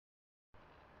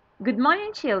Good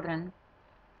morning, children.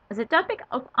 The topic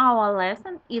of our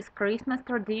lesson is Christmas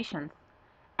traditions,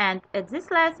 and at this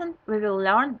lesson we will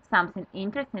learn something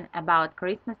interesting about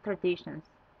Christmas traditions.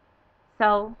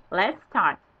 So, let's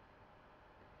start.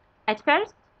 At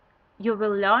first, you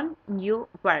will learn new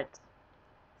words.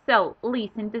 So,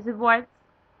 listen to the words,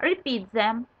 repeat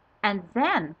them, and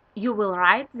then you will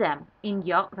write them in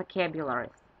your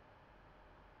vocabularies.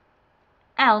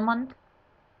 Almond,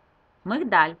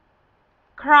 мигдаль,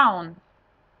 crown,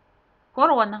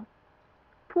 корона,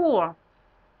 poor,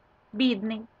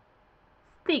 бідний,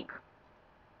 stick,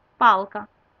 палка,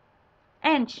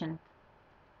 ancient,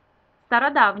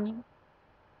 стародавній,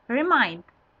 remind,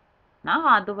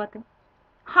 нагадувати,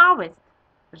 harvest,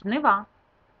 жнива,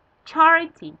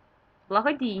 charity,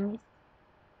 благодійність,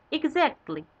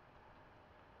 exactly,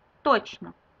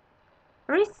 точно,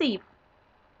 receive,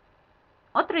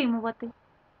 отримувати,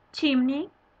 chimney,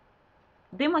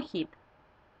 димохід.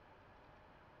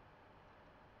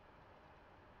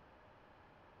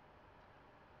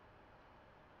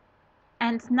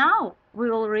 And now we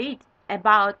will read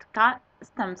about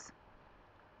customs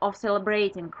of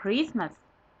celebrating Christmas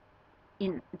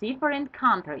in different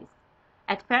countries.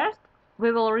 At first,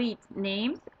 we will read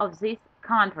names of these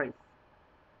countries.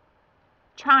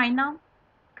 China,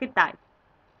 Китай,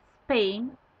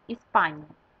 Spain, Іспанія,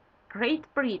 Great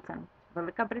Britain,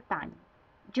 Велика Британія,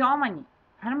 Germany,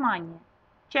 Германія,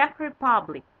 Czech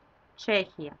Republic,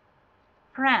 Чехія,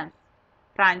 France,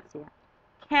 Франція,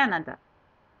 Canada,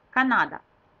 Канада,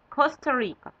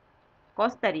 Коста-Ріка,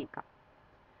 Коста-Ріка.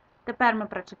 Тепер ми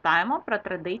прочитаємо про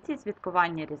традиції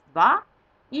святкування Різдва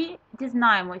і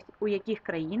дізнаємось, у яких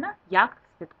країнах як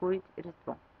святкують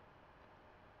Різдво.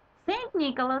 Saint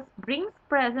Nicholas brings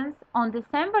presents on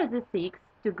December the 6th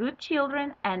to good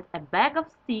children and a bag of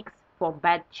sticks for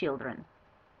bad children.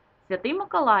 Святий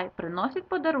Миколай приносить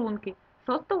подарунки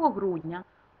 6 грудня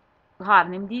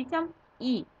гарним дітям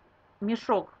і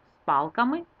мішок з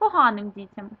палками поганим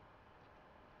дітям.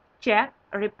 Czech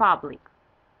Republic.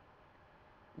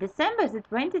 December the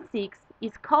 26th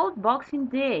is called Boxing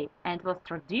Day and was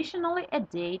traditionally a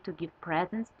day to give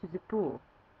presents to the poor.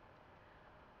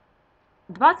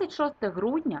 26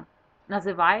 грудня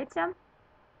називається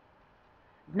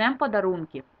Днем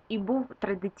подарунків і був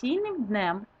традиційним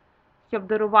днем, щоб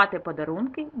дарувати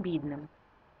подарунки бідним.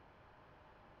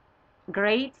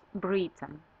 Great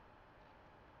Britain.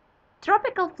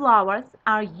 Tropical flowers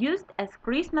are used as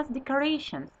Christmas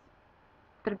decorations.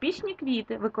 Тропічні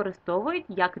квіти використовують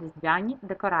як різдвяні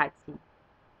декорації.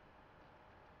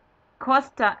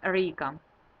 Коста-Ріка.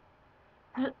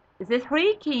 The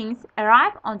three kings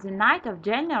arrive on the night of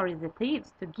January the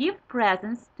 5th to give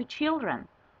presents to children.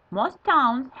 Most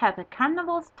towns have a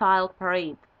carnival-style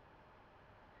parade.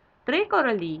 Три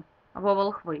королі, або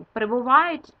волхви,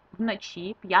 прибувають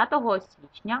вночі 5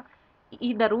 січня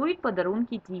і дарують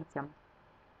подарунки дітям.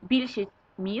 Більшість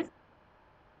міст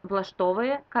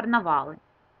влаштовує карнавали.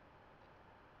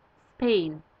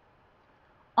 Spain.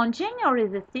 On January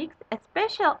the 6th, a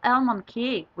special almond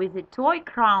cake with a toy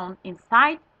crown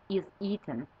inside is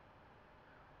eaten.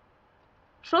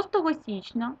 6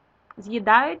 січня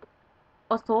з'їдають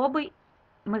особий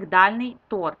мигдальний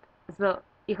торт з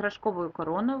іграшковою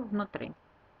короною внутрі.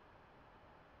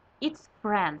 It's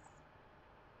France.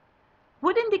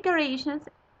 Wooden decorations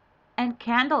and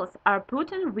candles are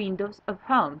put in windows of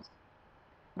homes.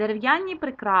 Дерев'яні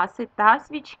прикраси та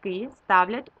свічки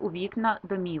ставлять у вікна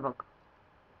домівок.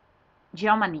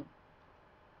 Germany.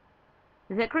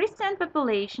 The Christian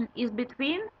population is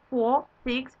between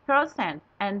 4–6%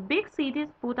 and big cities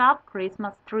put up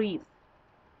Christmas trees.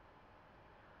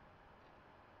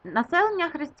 Населення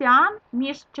християн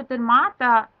між 4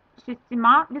 та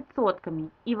 6%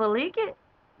 і великі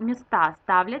міста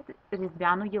ставлять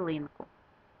різдвяну ялинку.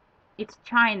 It's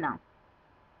China.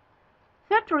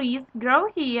 Fir trees grow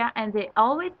here and they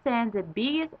always send the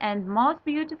biggest and most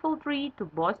beautiful tree to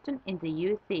Boston in the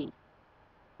USA.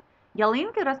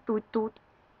 Ялинки ростуть тут,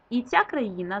 і ця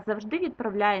країна завжди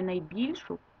відправляє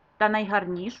найбільшу та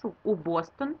найгарнішу у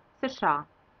Бостон, США.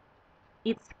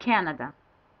 It's Canada.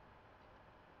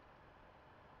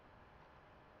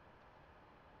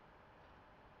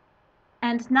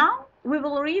 And now we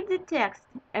will read the text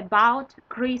about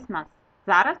Christmas.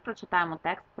 Зараз прочитаємо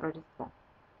текст про Різдво.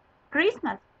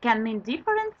 Christmas can mean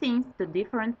different things to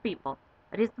different people.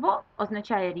 Різдво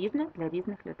означає різне для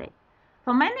різних людей.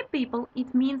 For many people,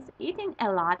 it means eating a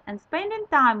lot and spending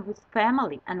time with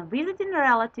family and visiting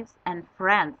relatives and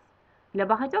friends. Для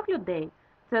багатьох людей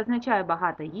це означає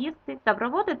багато їсти та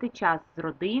проводити час з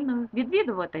родиною,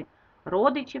 відвідувати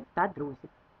родичів та друзів.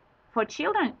 For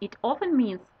children, it often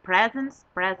means presents,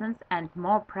 presents, and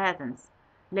more presents.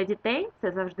 Для дітей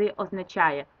це завжди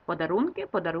означає подарунки,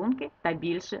 подарунки та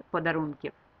більше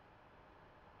подарунків.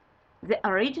 The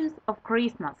origins of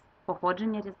Christmas –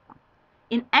 походження Різдва.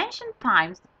 In ancient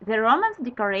times, the Romans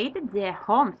decorated their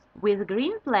homes with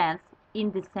green plants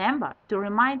in December to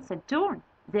remind Saturn,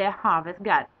 their harvest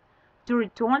god, to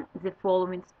return the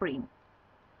following spring.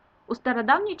 У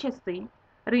стародавні часи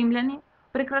римляни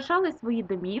прикрашали свої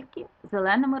домівки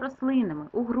зеленими рослинами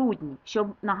у грудні, щоб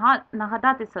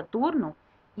нагадати Сатурну,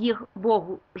 їх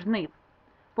богу жнив,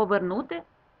 повернути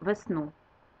весну.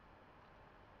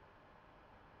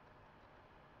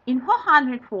 In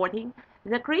 440,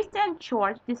 the Christian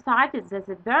Church decided that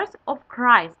the birth of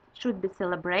Christ should be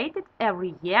celebrated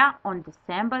every year on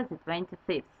December the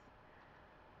 25th.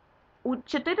 У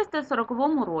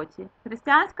 440 році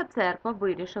християнська церква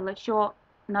вирішила, що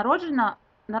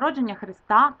народження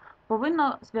Христа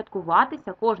повинно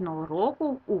святкуватися кожного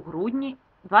року у грудні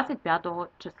 25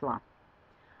 числа.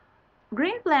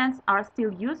 Green plants are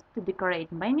still used to decorate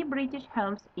many British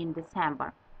homes in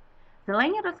December.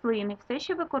 Зелені рослини все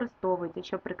ще використовуються,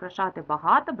 щоб прикрашати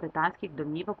багато британських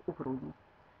домівок у грудні.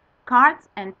 Cards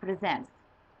and presents.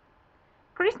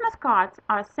 Christmas cards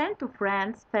are sent to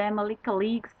friends, family,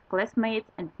 colleagues, classmates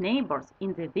and neighbors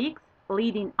in the weeks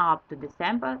leading up to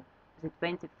December the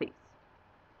 25th.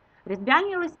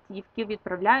 Різдвяні листівки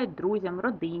відправляють друзям,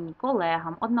 родині,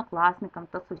 колегам, однокласникам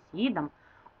та сусідам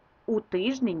у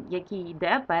тиждень, який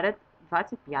йде перед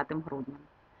 25 грудня.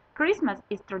 Christmas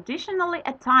is traditionally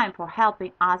a time for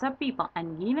helping other people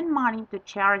and giving money to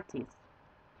charities.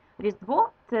 Різдво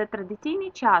 – це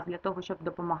традиційний час для того, щоб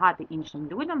допомагати іншим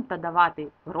людям та давати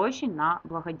гроші на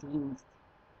благодійність.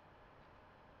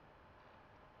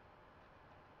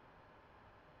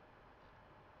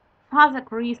 Father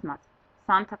Christmas,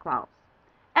 Santa Claus.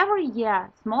 Every year,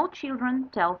 small children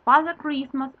tell Father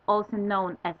Christmas, also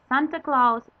known as Santa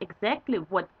Claus, exactly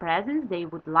what presents they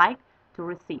would like to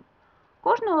receive.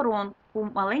 Кожного року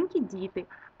маленькі діти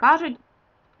кажуть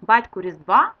батьку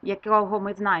Різдва, якого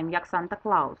ми знаємо як Санта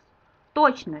Клаус,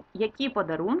 точно, які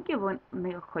подарунки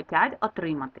вони хочуть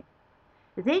отримати.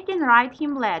 They can write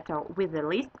him letter with a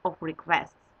list of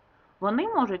requests. Вони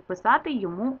можуть писати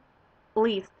йому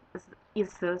лист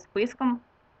із списком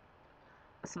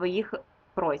своїх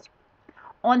просьб.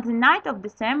 On the night of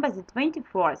December the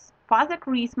 24th, Father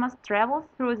Christmas travels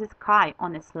through the sky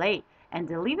on a sleigh and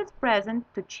delivers presents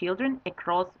to children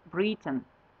across Britain.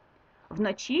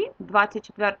 Вночі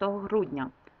 24 грудня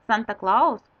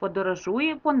Санта-Клаус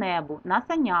подорожує по небу на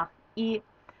санях і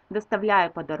доставляє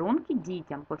подарунки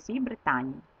дітям по всій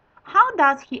Британії. How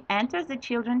does he enter the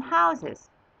children's houses?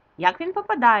 Як він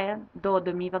попадає до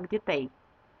домівок дітей?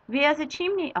 Via the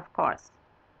chimney, of course.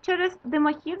 Через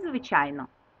димохід, звичайно.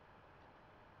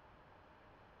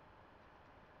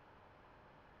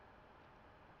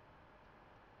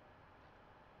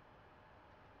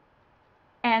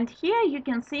 And here you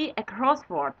can see a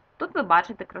crossword. Тут ви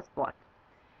бачите кросворд.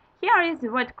 Here is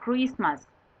the word Christmas.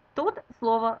 Тут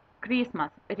слово Christmas,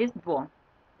 Різдво.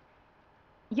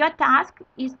 Your task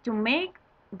is to make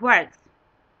words.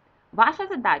 Ваша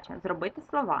задача зробити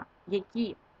слова,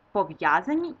 які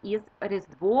пов'язані із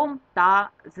Різдвом та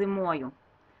зимою.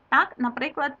 Так,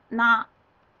 наприклад, на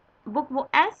букву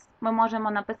S ми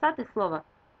можемо написати слово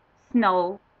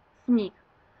snow, сніг.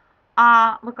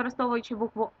 А використовуючи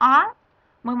букву R,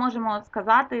 ми можемо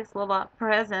сказати слово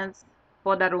presents,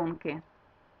 подарунки.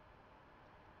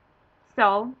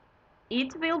 So,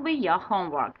 it will be your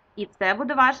homework. І це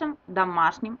буде вашим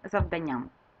домашнім завданням.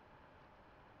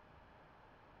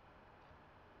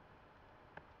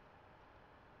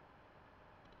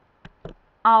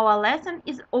 Our lesson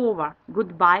is over.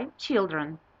 Goodbye,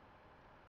 children.